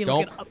up if you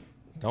look it up.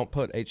 Don't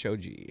put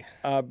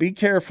HOG. Be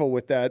careful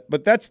with that.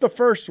 But that's the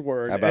first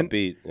word. How about and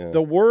beat? Yeah.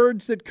 The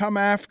words that come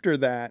after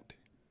that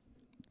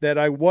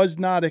I was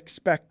not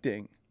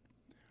expecting.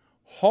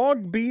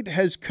 Hogbeat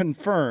has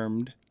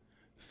confirmed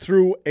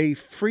through a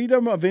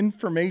Freedom of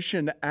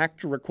Information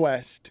Act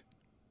request.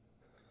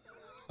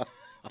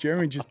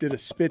 Jeremy just did a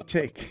spit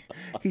take.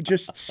 He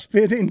just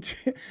spit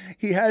into.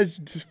 He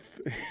has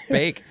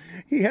fake.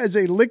 He has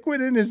a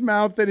liquid in his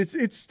mouth that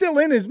it's still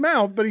in his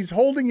mouth, but he's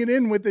holding it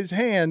in with his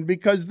hand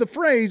because the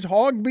phrase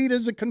 "hogbeat"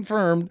 is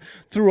confirmed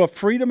through a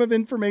Freedom of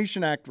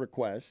Information Act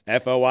request.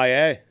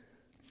 FOIA.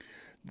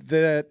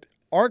 That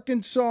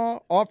Arkansas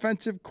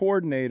offensive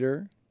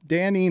coordinator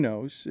Dan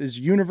Enos, his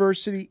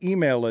university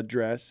email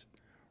address,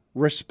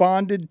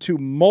 responded to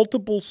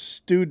multiple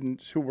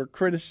students who were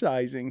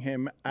criticizing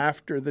him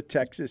after the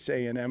Texas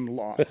A&M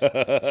loss.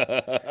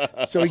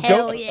 So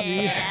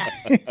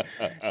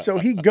so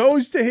he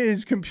goes to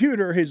his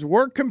computer, his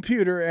work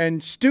computer,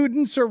 and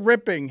students are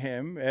ripping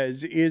him,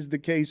 as is the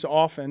case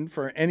often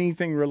for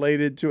anything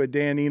related to a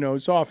Dan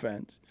Enos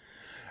offense.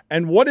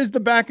 And what is the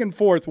back and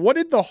forth? What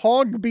did the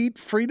Hogbeat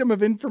Freedom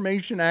of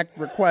Information Act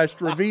request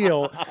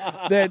reveal?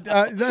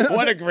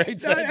 What a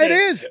great sentence. It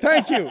is.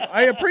 Thank you.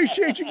 I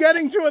appreciate you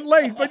getting to it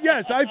late. But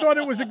yes, I thought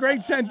it was a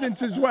great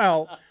sentence as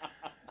well.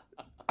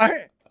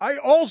 I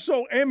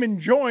also am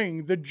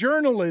enjoying the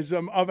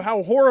journalism of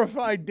how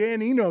horrified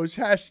Dan Enos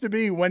has to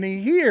be when he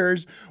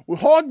hears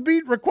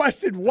Hogbeat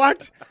requested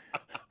what?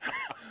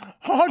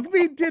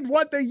 Hogbeat did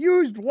what? They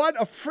used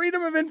what? A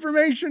Freedom of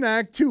Information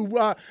Act to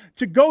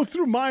go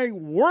through my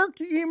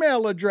work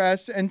email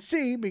address and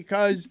see,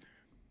 because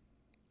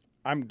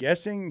I'm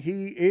guessing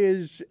he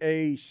is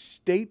a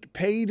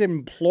state-paid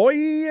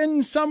employee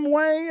in some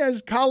way,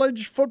 as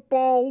college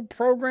football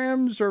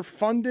programs are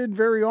funded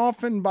very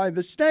often by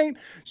the state.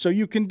 So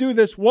you can do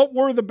this. What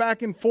were the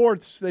back and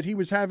forths that he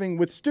was having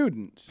with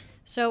students?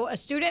 So a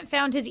student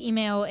found his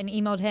email and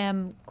emailed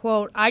him,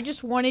 quote, "I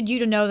just wanted you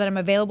to know that I'm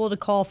available to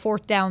call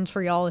fourth downs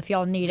for y'all if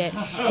y'all need it.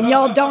 And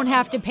y'all don't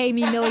have to pay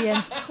me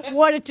millions.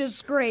 What a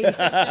disgrace."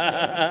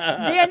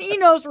 Dan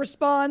Enos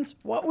responds,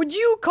 "What would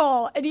you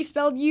call?" And he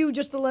spelled you,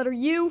 just the letter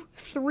U,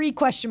 3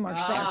 question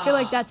marks there. I feel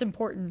like that's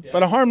important.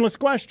 But a harmless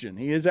question.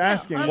 He is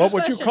asking, what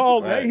would you call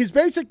that? He's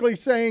basically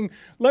saying,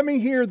 let me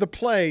hear the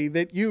play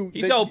that you...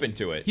 He's open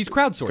to it. He's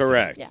crowdsourcing.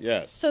 Correct, Yeah.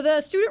 yes. So the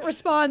student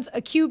responds,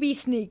 "A QB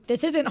sneak.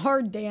 This isn't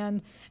hard,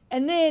 Dan."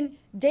 And then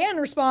Dan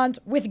responds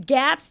with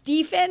gaps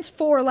defense,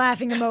 4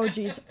 laughing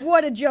emojis.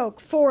 What a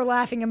joke, 4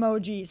 laughing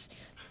emojis.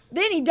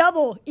 Then he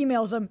double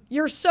emails him,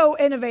 "You're so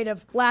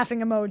innovative," laughing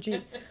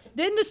emoji.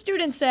 Then the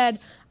student said,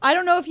 "I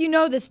don't know if you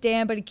know this,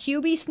 Dan, but a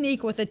QB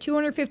sneak with a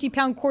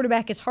 250-pound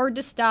quarterback is hard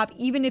to stop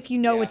even if you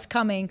know it's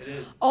coming.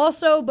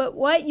 Also, but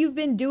what you've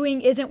been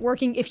doing isn't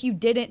working if you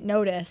didn't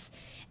notice."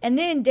 And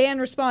then Dan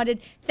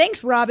responded,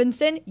 "Thanks,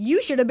 Robinson.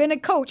 You should have been a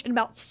coach," and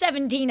about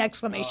 17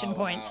 exclamation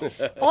points.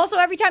 Also,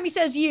 every time he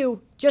says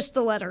you, just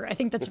the letter. I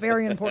think that's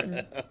very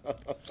important.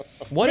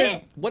 What?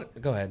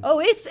 Go ahead. Oh,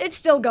 it's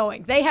still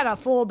going. They had a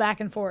full back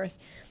and forth.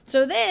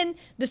 So then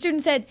the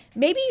student said,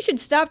 "Maybe you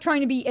should stop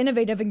trying to be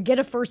innovative and get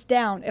a first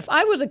down. If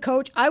I was a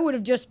coach, I would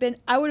have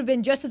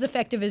been just as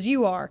effective as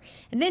you are."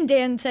 And then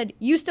Dan said,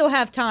 "You still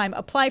have time.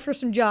 Apply for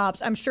some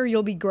jobs. I'm sure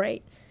you'll be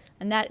great."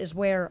 And that is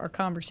where our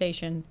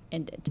conversation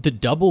ended. The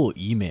double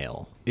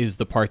email is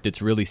the part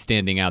that's really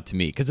standing out to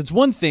me, because it's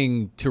one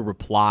thing to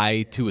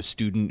reply to a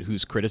student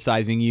who's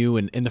criticizing you,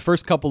 and the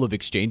first couple of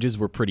exchanges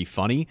were pretty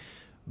funny,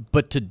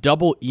 but to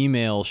double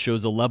email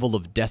shows a level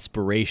of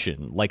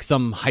desperation, like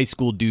some high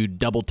school dude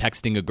double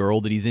texting a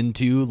girl that he's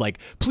into, like,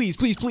 please,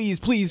 please, please,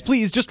 please,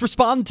 please, just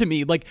respond to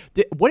me. Like,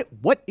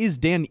 what is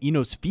Dan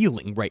Enos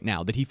feeling right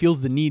now that he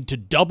feels the need to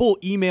double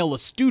email a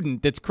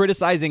student that's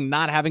criticizing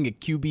not having a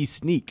QB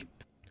sneak?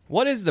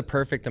 What is the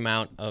perfect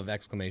amount of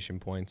exclamation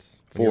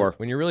points? 4.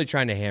 When you're really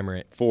trying to hammer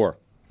it. 4.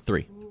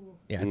 3.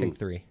 Yeah, I think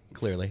 3,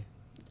 clearly.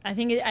 I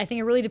think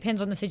it really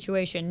depends on the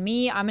situation.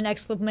 Me, I'm an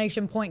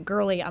exclamation point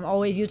girly. I'm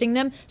always using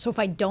them. So if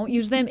I don't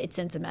use them, it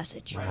sends a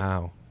message.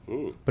 Wow.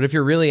 But if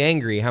you're really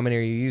angry, how many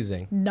are you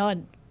using?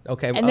 None.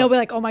 Okay. And they'll be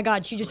like, oh my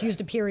God, she just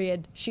used a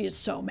period. She is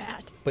so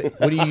mad. But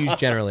what do you use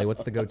generally?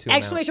 What's the go-to amount?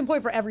 Exclamation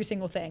point for every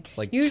single thing.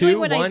 Like usually 2,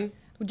 when 1?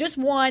 Just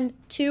 1,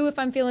 2 if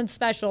I'm feeling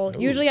special.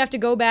 Ooh. Usually I have to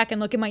go back and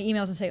look at my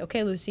emails and say,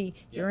 okay, Lucy,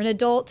 you're an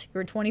adult.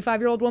 You're a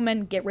 25-year-old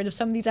woman. Get rid of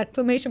some of these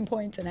exclamation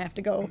points, and I have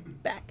to go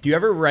back. Do you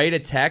ever write a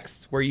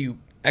text where you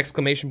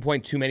exclamation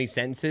point too many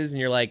sentences and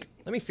you're like,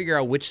 let me figure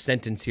out which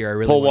sentence here I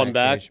really pull want one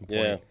back? exclamation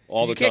point. Yeah,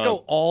 all the You can't time.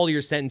 go all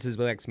your sentences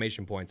with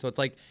exclamation points. So it's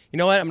like, you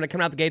know what? I'm going to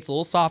come out the gates a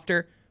little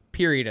softer,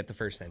 period, at the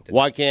first sentence.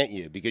 Why can't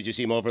you? Because you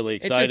seem overly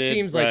excited? It just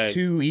seems like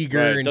too eager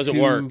Right. and doesn't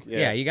too, work.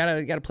 Yeah, you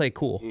gotta play it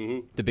cool.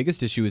 The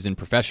biggest issue is in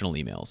professional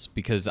emails,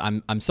 because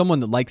I'm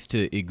someone that likes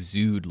to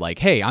exude like,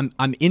 hey,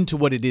 I'm into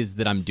what it is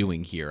that I'm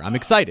doing here. I'm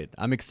excited.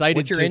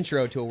 What's your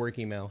intro to a work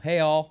email? Hey,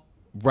 all.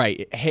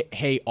 Right.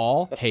 Hey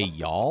all. Hey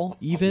y'all.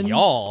 Even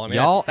y'all. I mean,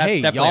 y'all. that's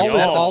Hey definitely y'all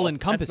is y'all. all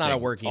encompassing. That's not a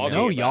work email.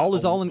 No, y'all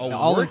is all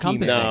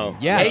encompassing. No.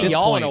 Yeah. Hey, at this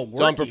y'all point, in a work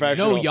It's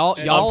unprofessional. No,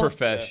 y'all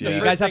unprofessional.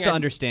 You guys have to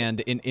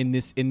understand in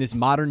this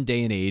modern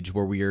day and age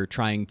where we are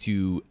trying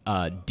to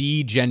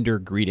de-gender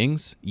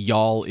greetings,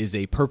 y'all is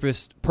a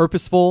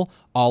purposeful,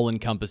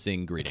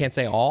 all-encompassing greeting. Can't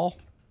say all.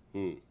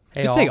 You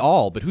can say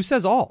all, but who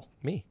says all?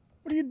 Me.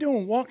 What are you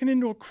doing? Walking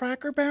into a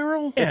Cracker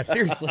Barrel? Yeah,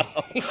 seriously.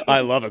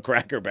 I love a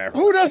Cracker Barrel.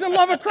 Who doesn't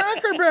love a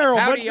Cracker Barrel?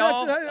 Howdy,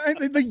 But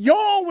that's, the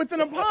y'all with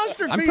an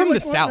apostrophe. I'm from the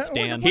like, South,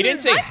 Dan. He didn't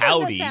say I'm from the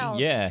howdy. South.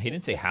 Yeah, he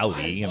didn't say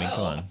howdy. I mean, come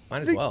on.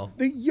 Might as well.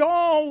 The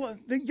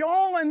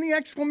y'all and the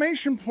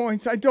exclamation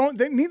points.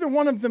 Neither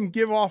one of them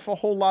give off a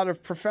whole lot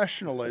of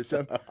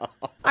professionalism.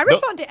 I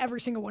respond to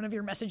every single one of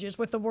your messages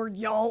with the word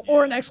y'all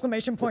or an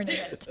exclamation point in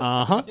it.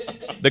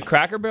 The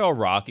Cracker Barrel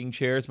rocking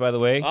chairs, by the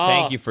way,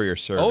 thank you for your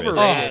service.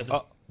 Overrated.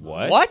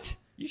 What? What?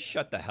 You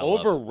shut the hell up.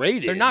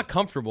 Overrated. They're not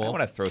comfortable. I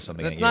want to throw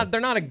something at you. They're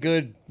not a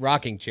good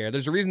rocking chair.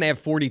 There's a reason they have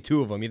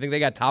 42 of them. You think they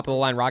got top of the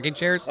line rocking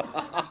chairs?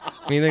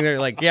 I mean, you think they're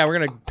like, yeah, we're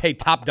gonna pay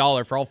top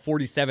dollar for all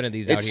 47 of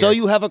these out It's here. so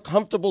you have a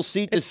comfortable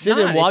seat to sit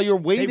in while you're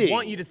waiting. They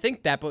want you to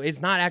think that, but it's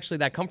not actually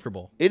that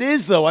comfortable. It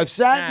is, though. I've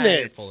sat in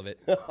You're it. full of it.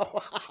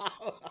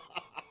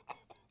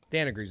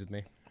 Dan agrees with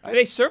me.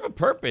 They serve a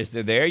purpose.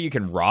 They're there. You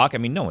can rock. I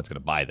mean, no one's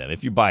going to buy them.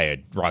 If you buy a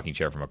rocking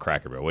chair from a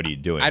Cracker Barrel, what are you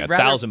doing? I'd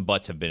 1,000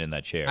 butts have been in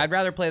that chair. I'd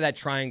rather play that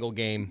triangle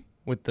game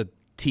with the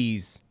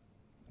tees,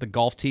 the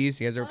golf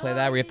tees. You guys ever play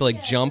that where you have to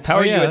like jump? How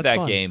are you at that's that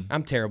fun. game?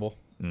 I'm terrible.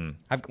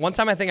 One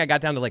time I think I got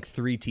down to like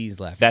 3 tees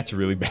left. That's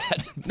really bad.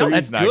 No, Three's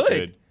that's not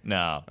good.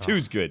 No,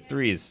 2's good.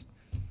 3 is,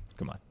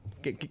 come on.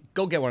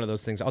 Go get one of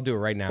those things. I'll do it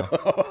right now.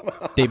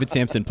 David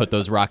Sampson put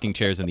those rocking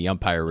chairs in the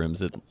umpire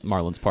rooms at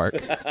Marlins Park.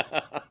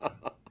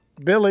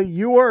 Billy,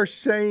 you are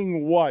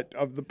saying what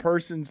of the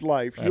person's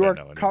life? You are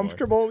don't know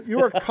comfortable.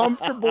 You are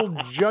comfortable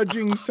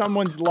judging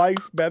someone's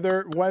life,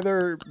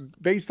 whether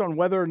based on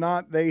whether or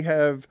not they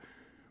have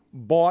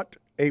bought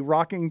a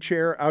rocking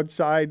chair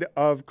outside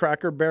of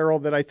Cracker Barrel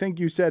that I think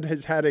you said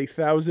has had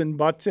 1,000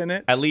 butts in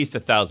it. At least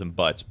 1,000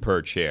 butts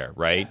per chair,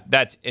 right?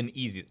 That's an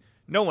easy.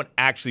 No one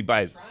actually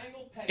buys.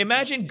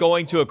 Imagine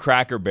going to a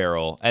Cracker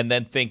Barrel and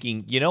then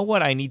thinking, you know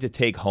what I need to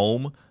take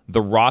home?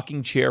 The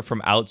rocking chair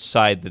from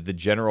outside that the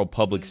general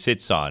public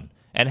sits on.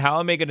 And how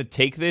am I going to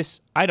take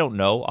this? I don't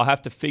know. I'll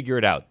have to figure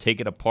it out.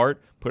 Take it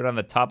apart, put it on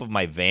the top of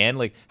my van.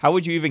 Like, how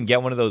would you even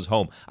get one of those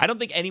home? I don't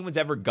think anyone's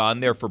ever gone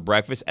there for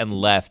breakfast and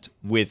left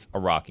with a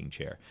rocking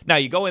chair. Now,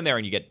 you go in there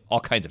and you get all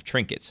kinds of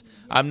trinkets.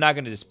 I'm not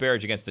going to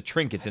disparage against the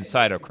trinkets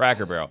inside a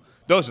Cracker Barrel.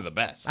 Those are the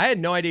best. I had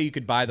no idea you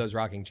could buy those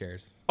rocking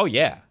chairs. Oh,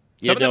 yeah.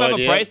 You Some of had them no have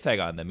idea? a price tag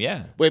on them,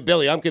 yeah. Wait,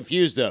 Billy, I'm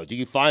confused, though. Do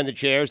you find the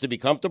chairs to be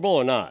comfortable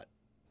or not?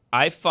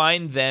 I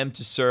find them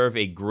to serve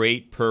a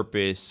great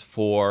purpose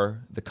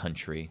for the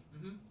country.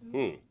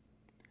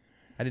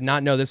 I did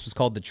not know this was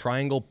called the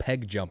triangle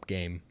peg jump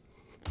game.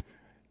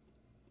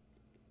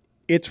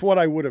 It's what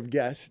I would have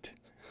guessed.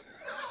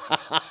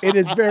 It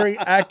is very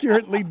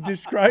accurately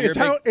described.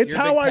 It's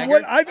how I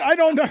would. I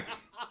don't know.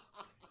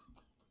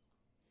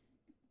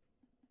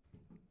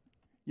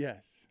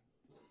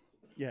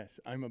 Yes,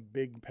 I'm a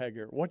big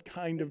pegger. What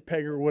kind of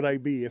pegger would I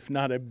be if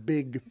not a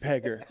big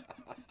pegger?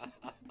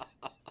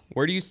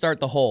 Where do you start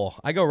the hole?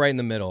 I go right in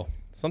the middle.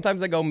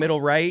 Sometimes I go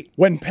middle right.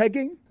 When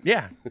pegging?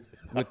 Yeah.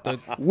 with the.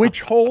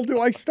 Which hole do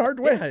I start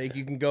with? Yeah, I think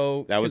you can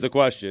go. That was the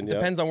question. Yeah.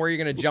 Depends on where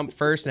you're going to jump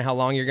first and how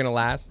long you're going to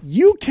last.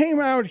 You came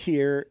out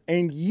here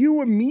and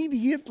you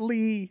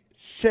immediately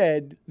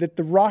said that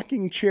the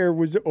rocking chair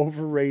was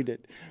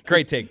overrated.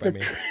 Great take by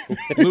me.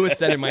 Lewis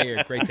said in my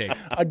ear, great take.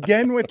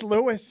 Again with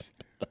Lewis.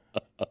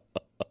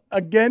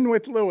 Again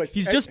with Lewis.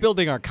 He's just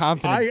building our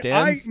confidence,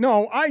 Dan.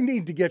 I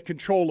need to get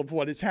control of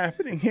what is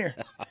happening here.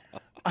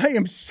 I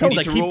am so... He's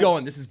like, keep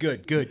going. This is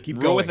good. Good. Keep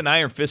Roll going. with an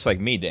iron fist like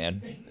me,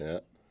 Dan. Yeah.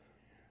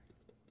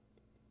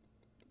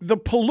 The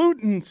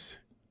pollutants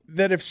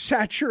that have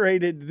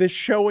saturated this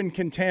show in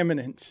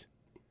contaminants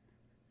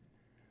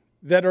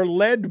that are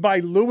led by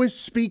Lewis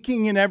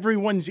speaking in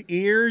everyone's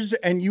ears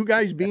and you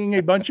guys being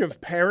a bunch of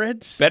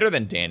parrots. Better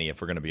than Danny, if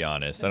we're going to be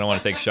honest. I don't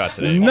want to take shots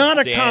at anyone. Not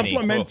a Danny,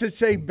 compliment to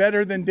say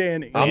better than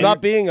Danny. I'm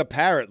not being a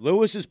parrot.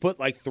 Lewis has put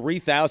like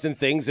 3,000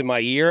 things in my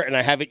ear, and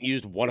I haven't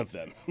used one of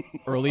them.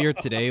 Earlier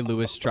today,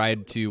 Lewis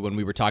tried to, when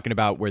we were talking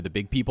about where the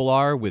big people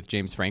are with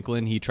James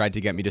Franklin, he tried to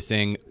get me to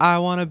sing, I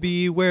want to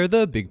be where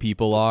the big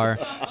people are.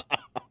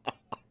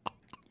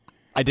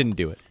 I didn't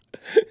do it.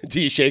 Do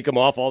you shake them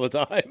off all the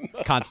time?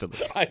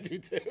 Constantly. I do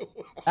too.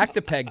 Back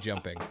to peg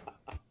jumping.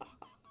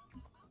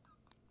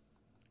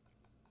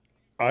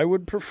 I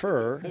would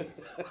prefer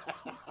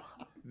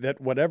that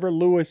whatever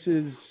Lewis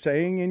is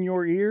saying in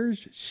your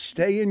ears,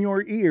 stay in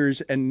your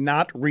ears and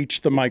not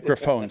reach the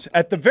microphones.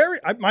 At the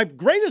my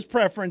greatest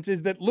preference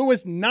is that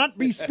Lewis not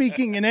be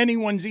speaking in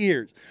anyone's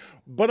ears,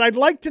 but I'd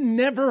like to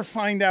never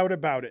find out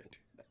about it.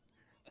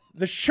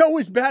 The show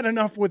is bad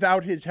enough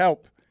without his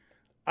help.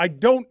 I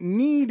don't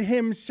need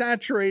him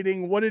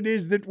saturating what it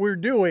is that we're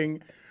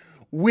doing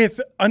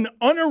with an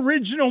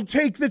unoriginal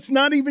take that's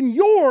not even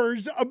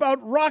yours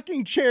about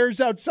rocking chairs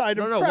outside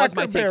of Cracker Barrel. No, it was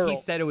my take. He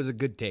said it was a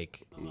good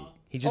take.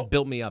 He just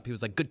built me up. He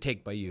was like, good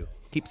take by you.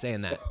 Keep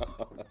saying that.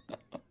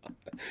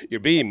 You're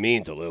being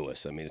mean to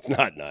Lewis. I mean, it's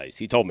not nice.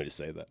 He told me to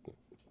say that.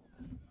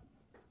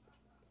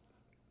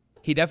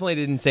 He definitely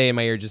didn't say in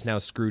my ear just now,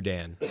 screw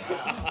Dan.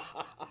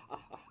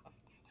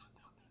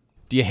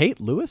 Do you hate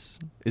Lewis?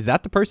 Is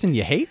that the person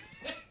you hate?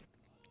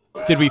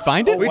 Did we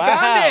find it? We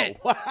found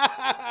it.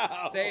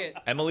 Wow. Say it.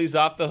 Emily's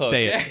off the hook.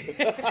 Say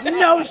it.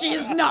 No, she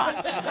is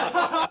not.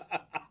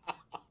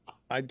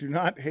 I do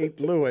not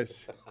hate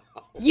Lewis.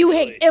 You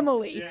hate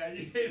Emily.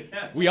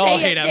 We all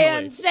hate Dan,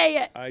 Emily. say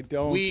it. I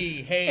don't.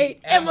 We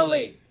hate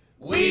Emily.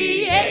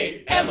 We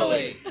hate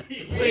Emily.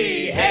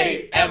 We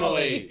hate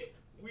Emily.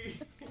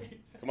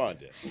 Come on,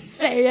 Dan.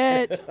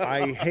 Say it.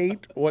 I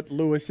hate what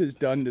Lewis has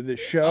done to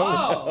this show.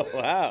 Oh,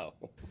 wow.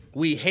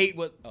 We hate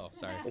what... Oh,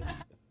 sorry.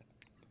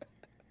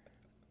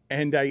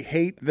 And I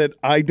hate that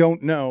I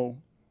don't know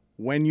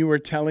when you were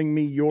telling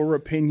me your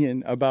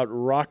opinion about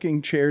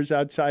rocking chairs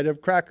outside of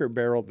Cracker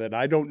Barrel that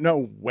I don't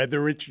know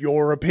whether it's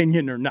your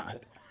opinion or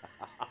not.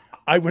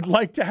 I would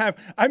like to have...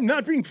 I'm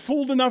not being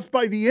fooled enough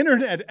by the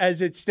internet as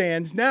it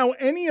stands. Now,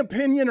 any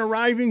opinion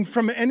arriving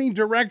from any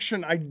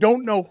direction, I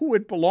don't know who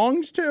it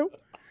belongs to.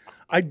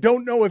 I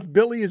don't know if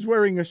Billy is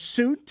wearing a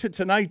suit to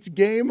tonight's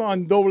game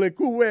on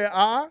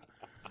WQA.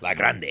 La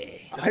Grande.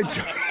 I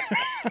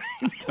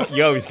don't...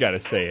 You always got to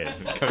say it.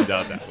 Come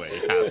down that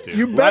way. You have to.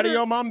 You better,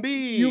 Radio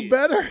Mambi. You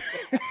better.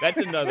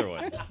 That's another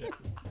one.